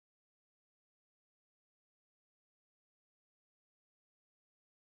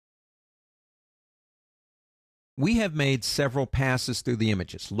We have made several passes through the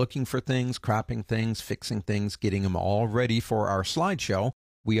images, looking for things, cropping things, fixing things, getting them all ready for our slideshow.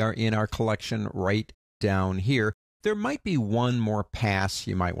 We are in our collection right down here. There might be one more pass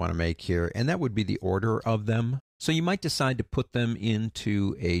you might want to make here, and that would be the order of them. So you might decide to put them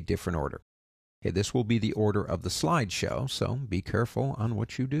into a different order. Okay, this will be the order of the slideshow, so be careful on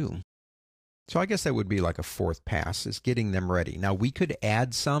what you do. So I guess that would be like a fourth pass, is getting them ready. Now, we could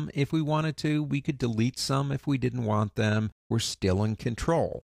add some if we wanted to. We could delete some if we didn't want them. We're still in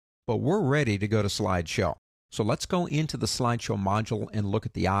control. But we're ready to go to slideshow. So let's go into the slideshow module and look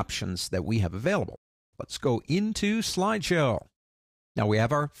at the options that we have available. Let's go into slideshow. Now we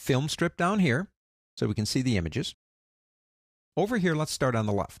have our film strip down here, so we can see the images. Over here, let's start on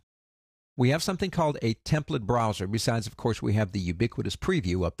the left. We have something called a template browser. Besides, of course, we have the ubiquitous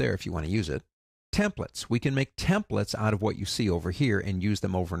preview up there if you want to use it. Templates. We can make templates out of what you see over here and use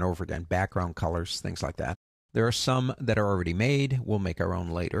them over and over again. Background colors, things like that. There are some that are already made. We'll make our own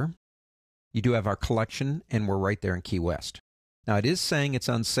later. You do have our collection, and we're right there in Key West. Now, it is saying it's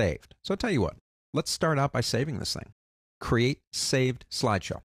unsaved. So I'll tell you what. Let's start out by saving this thing. Create saved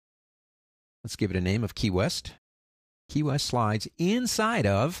slideshow. Let's give it a name of Key West. Key West slides inside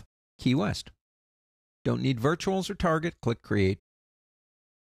of Key West. Don't need virtuals or target. Click Create.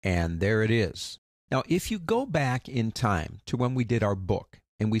 And there it is. Now, if you go back in time to when we did our book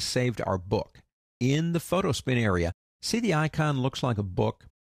and we saved our book, in the photo spin area, see the icon looks like a book?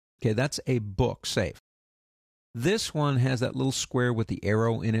 Okay, that's a book save. This one has that little square with the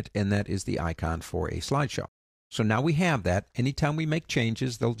arrow in it, and that is the icon for a slideshow. So now we have that. Anytime we make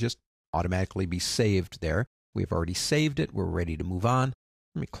changes, they'll just automatically be saved there. We've already saved it. We're ready to move on.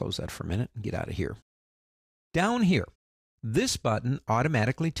 Let me close that for a minute and get out of here. Down here, this button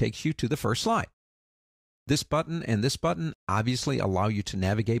automatically takes you to the first slide. This button and this button obviously allow you to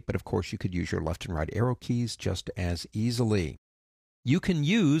navigate, but of course you could use your left and right arrow keys just as easily. You can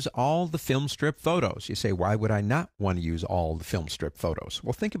use all the film strip photos. You say, why would I not want to use all the film strip photos?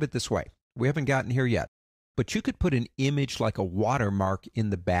 Well, think of it this way. We haven't gotten here yet, but you could put an image like a watermark in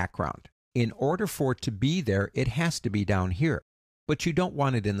the background. In order for it to be there, it has to be down here. But you don't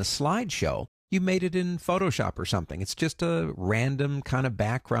want it in the slideshow. You made it in Photoshop or something. It's just a random kind of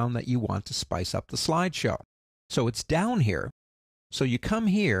background that you want to spice up the slideshow. So it's down here. So you come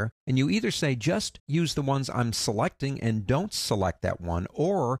here and you either say just use the ones I'm selecting and don't select that one,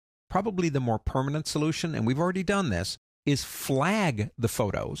 or probably the more permanent solution, and we've already done this, is flag the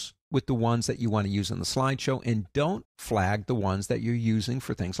photos with the ones that you want to use in the slideshow and don't flag the ones that you're using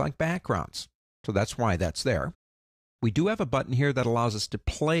for things like backgrounds. So that's why that's there. We do have a button here that allows us to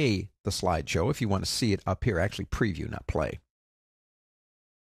play the slideshow if you want to see it up here. Actually, preview, not play.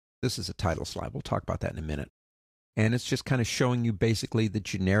 This is a title slide. We'll talk about that in a minute. And it's just kind of showing you basically the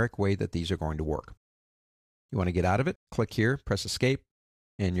generic way that these are going to work. You want to get out of it? Click here, press Escape,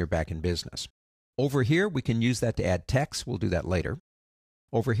 and you're back in business. Over here, we can use that to add text. We'll do that later.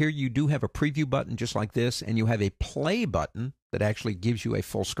 Over here, you do have a preview button just like this, and you have a play button that actually gives you a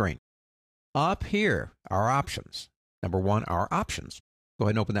full screen. Up here are options. Number one are options. Go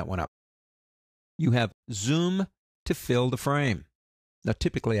ahead and open that one up. You have zoom to fill the frame. Now,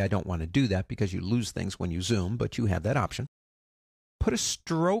 typically, I don't want to do that because you lose things when you zoom, but you have that option. Put a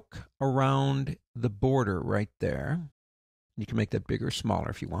stroke around the border right there. You can make that bigger or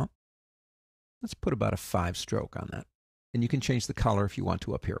smaller if you want. Let's put about a 5 stroke on that. And you can change the color if you want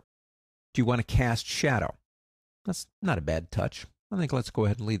to up here. Do you want to cast shadow? That's not a bad touch. I think let's go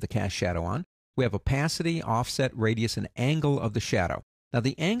ahead and leave the cast shadow on. We have opacity, offset, radius, and angle of the shadow. Now,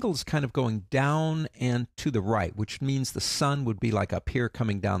 the angle is kind of going down and to the right, which means the sun would be like up here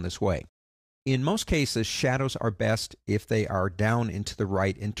coming down this way. In most cases, shadows are best if they are down and to the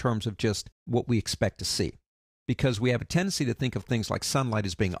right in terms of just what we expect to see. Because we have a tendency to think of things like sunlight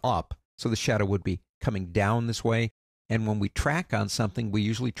as being up, so the shadow would be coming down this way. And when we track on something, we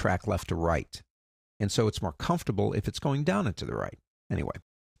usually track left to right. And so it's more comfortable if it's going down and to the right. Anyway,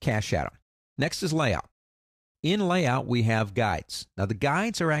 cast shadow. Next is layout. In layout, we have guides. Now, the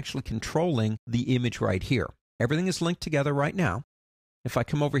guides are actually controlling the image right here. Everything is linked together right now. If I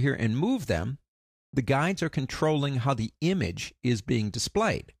come over here and move them, the guides are controlling how the image is being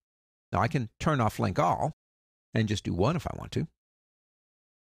displayed. Now, I can turn off link all and just do one if I want to.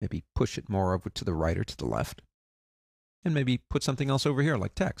 Maybe push it more over to the right or to the left. And maybe put something else over here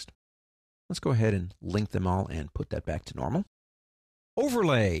like text. Let's go ahead and link them all and put that back to normal.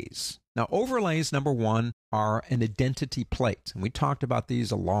 Overlays. Now, overlays, number one, are an identity plate. And we talked about these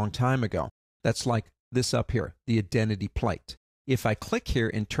a long time ago. That's like this up here, the identity plate. If I click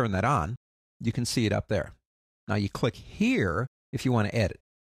here and turn that on, you can see it up there. Now, you click here if you want to edit.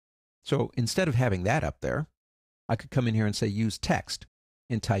 So instead of having that up there, I could come in here and say use text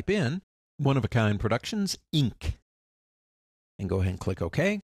and type in One of a Kind Productions ink and go ahead and click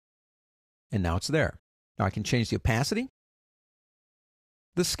OK. And now it's there. Now I can change the opacity,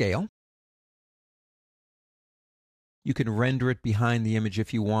 the scale. You can render it behind the image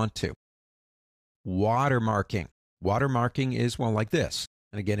if you want to. Watermarking. Watermarking is, well, like this.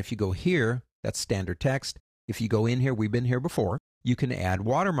 And again, if you go here, that's standard text. If you go in here, we've been here before, you can add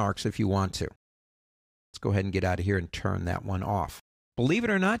watermarks if you want to. Let's go ahead and get out of here and turn that one off. Believe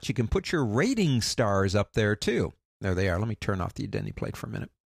it or not, you can put your rating stars up there too. There they are. Let me turn off the identity plate for a minute.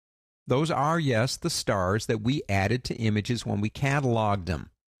 Those are, yes, the stars that we added to images when we cataloged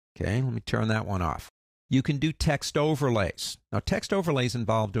them. Okay, let me turn that one off. You can do text overlays. Now, text overlays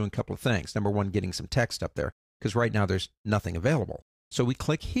involve doing a couple of things. Number one, getting some text up there, because right now there's nothing available. So we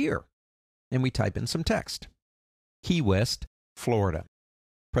click here, and we type in some text. Key West, Florida.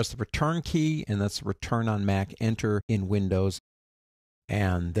 Press the return key, and that's return on Mac. Enter in Windows,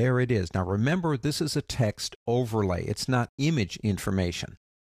 and there it is. Now, remember, this is a text overlay. It's not image information,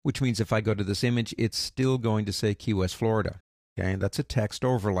 which means if I go to this image, it's still going to say Key West, Florida. Okay, that's a text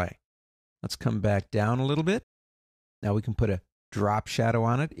overlay. Let's come back down a little bit. Now we can put a drop shadow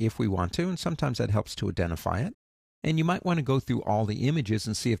on it if we want to, and sometimes that helps to identify it. And you might want to go through all the images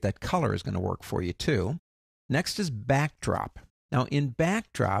and see if that color is going to work for you too. Next is backdrop. Now in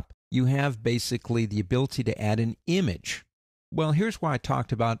backdrop, you have basically the ability to add an image. Well, here's why I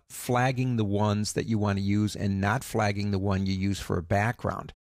talked about flagging the ones that you want to use and not flagging the one you use for a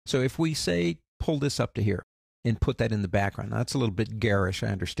background. So if we say, pull this up to here and put that in the background. Now, that's a little bit garish, I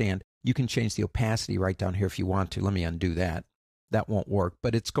understand. You can change the opacity right down here if you want to. Let me undo that. That won't work,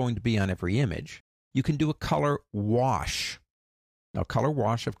 but it's going to be on every image. You can do a color wash. Now, color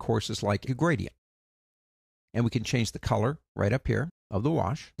wash, of course, is like a gradient. And we can change the color right up here of the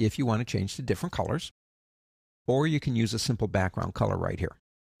wash if you want to change to different colors. Or you can use a simple background color right here.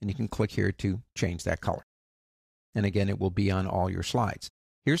 And you can click here to change that color. And again, it will be on all your slides.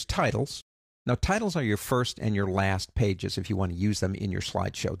 Here's titles. Now, titles are your first and your last pages if you want to use them in your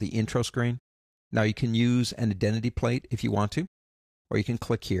slideshow. The intro screen. Now, you can use an identity plate if you want to, or you can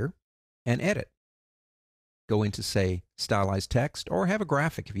click here and edit. Go into, say, stylized text, or have a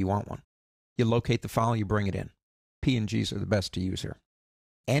graphic if you want one. You locate the file, you bring it in. PNGs are the best to use here.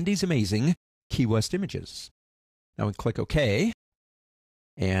 Andy's Amazing Key West Images. Now, we click OK,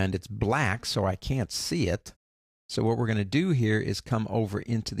 and it's black, so I can't see it. So what we're going to do here is come over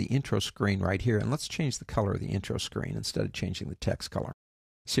into the intro screen right here, and let's change the color of the intro screen instead of changing the text color.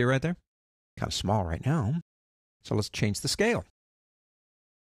 See it right there? Kind of small right now. So let's change the scale.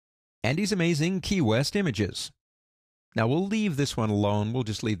 Andy's Amazing Key West Images. Now we'll leave this one alone. We'll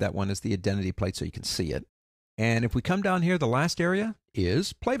just leave that one as the identity plate so you can see it. And if we come down here, the last area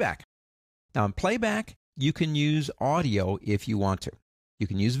is playback. Now in playback, you can use audio if you want to. You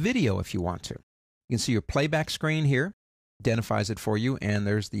can use video if you want to. You can see your playback screen here, identifies it for you, and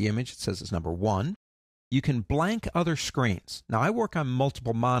there's the image. It says it's number 1. You can blank other screens. Now, I work on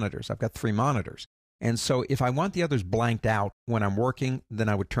multiple monitors. I've got 3 monitors. And so if I want the others blanked out when I'm working, then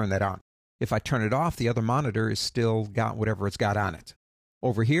I would turn that on. If I turn it off, the other monitor is still got whatever it's got on it.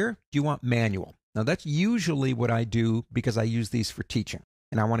 Over here, do you want manual? Now, that's usually what I do because I use these for teaching.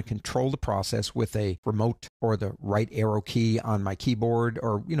 And I want to control the process with a remote or the right arrow key on my keyboard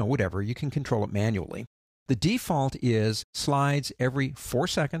or, whatever. You can control it manually. The default is slides every 4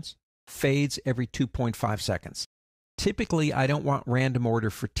 seconds, fades every 2.5 seconds. Typically, I don't want random order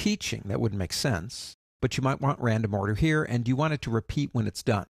for teaching. That wouldn't make sense. But you might want random order here, and you want it to repeat when it's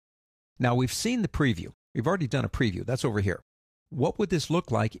done. Now, we've seen the preview. We've already done a preview. That's over here. What would this look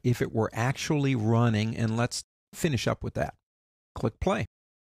like if it were actually running? And let's finish up with that. Click play.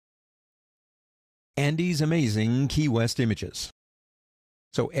 Andy's Amazing Key West Images.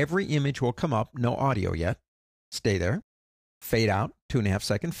 So every image will come up, no audio yet. Stay there. Fade out, 2.5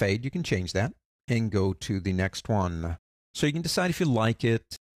 second fade. You can change that and go to the next one. So you can decide if you like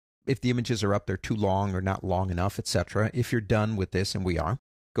it, if the images are up there too long or not long enough, etc. If you're done with this, and we are,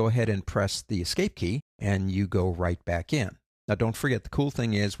 go ahead and press the escape key and you go right back in. Now don't forget, the cool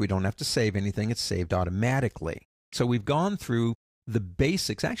thing is we don't have to save anything. It's saved automatically. So we've gone through the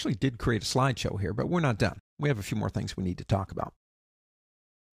basics. I actually did create a slideshow here, but we're not done. We have a few more things we need to talk about.